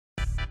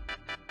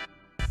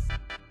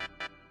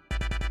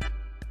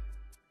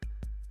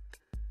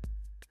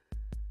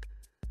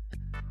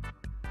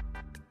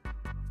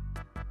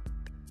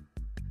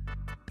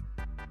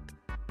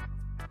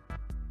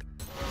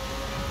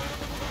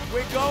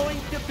We're going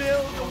to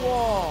build a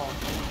wall.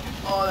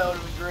 Oh, that would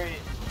have been great.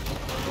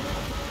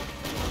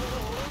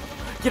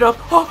 Get up.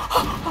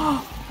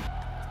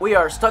 We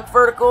are stuck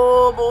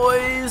vertical,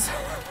 boys.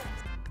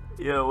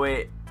 Yo,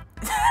 wait.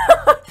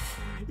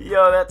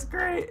 Yo, that's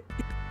great.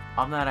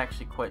 I'm not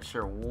actually quite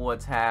sure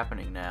what's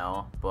happening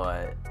now,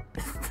 but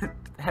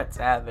that's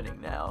happening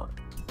now.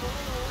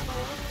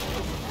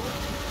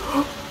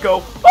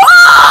 Go.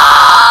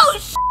 Oh,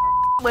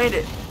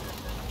 landed.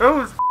 That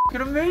was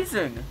f***ing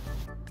amazing.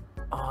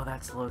 Oh,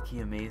 that's low-key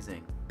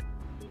amazing.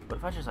 What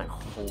if I just like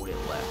hold it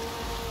left?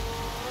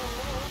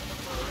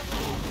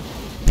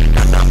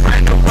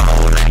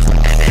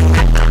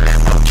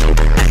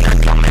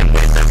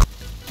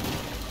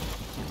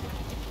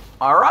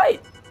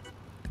 Alright!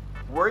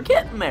 We're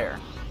getting there.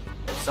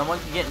 If someone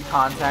can get in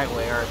contact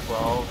with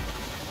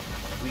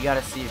AR-12, we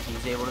gotta see if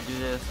he's able to do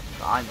this.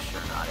 I'm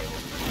sure not able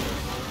to do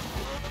this.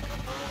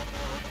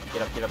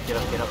 Get up, get up, get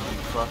up, get up, you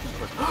fucking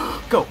push.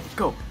 Go,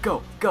 go,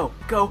 go, go,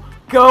 go,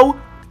 go!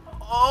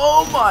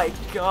 Oh my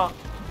god!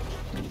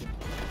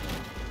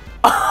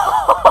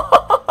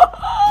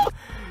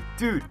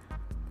 Dude,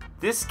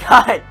 this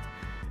guy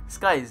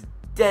is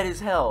dead as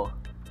hell.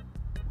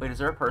 Wait, is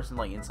there a person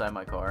like inside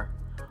my car?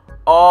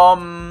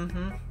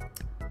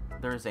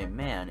 There's a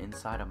man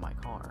inside of my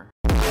car.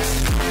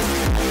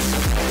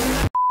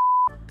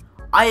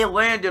 I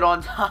landed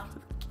on top of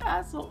the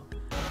castle.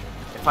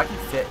 If I can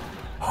fit.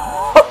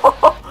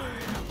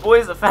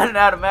 Boys, I found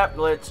out a map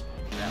glitch.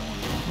 That one.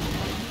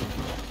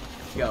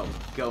 Go,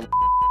 go,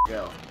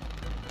 go.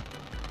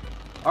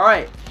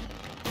 Alright.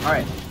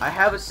 Alright, I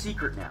have a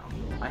secret now.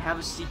 I have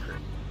a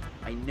secret.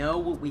 I know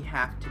what we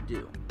have to do.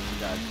 You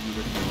guys, be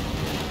with me.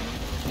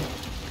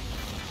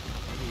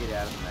 Let me get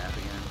out of the map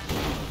again.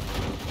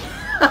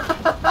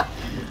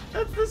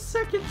 That's the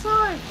second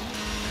time.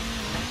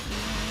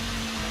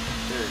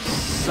 There's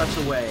such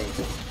a way.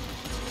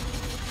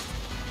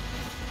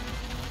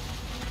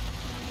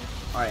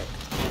 Alright,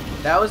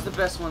 that was the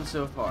best one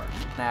so far.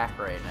 Knack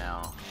right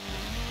now.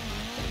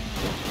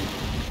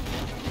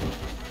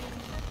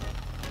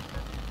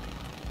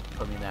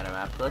 Put me in that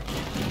map glitch.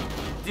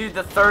 Dude,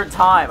 the third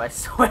time, I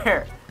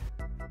swear.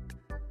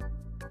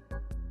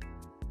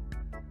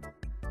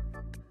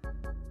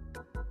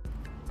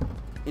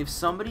 If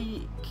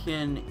somebody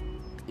can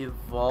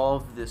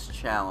evolve this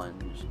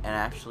challenge and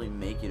actually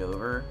make it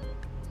over,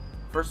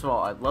 first of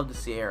all, I'd love to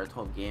see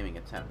AR-12 Gaming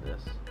attempt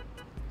this.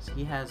 So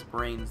he has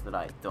brains that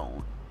I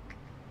don't.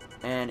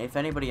 And if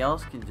anybody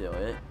else can do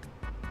it,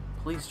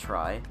 please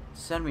try.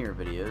 Send me your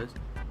videos.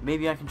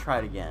 Maybe I can try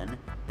it again.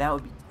 That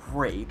would be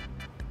great.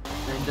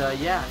 And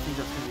yeah, I think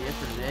that's going to be it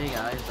for today,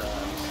 guys.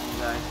 See you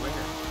guys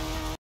later.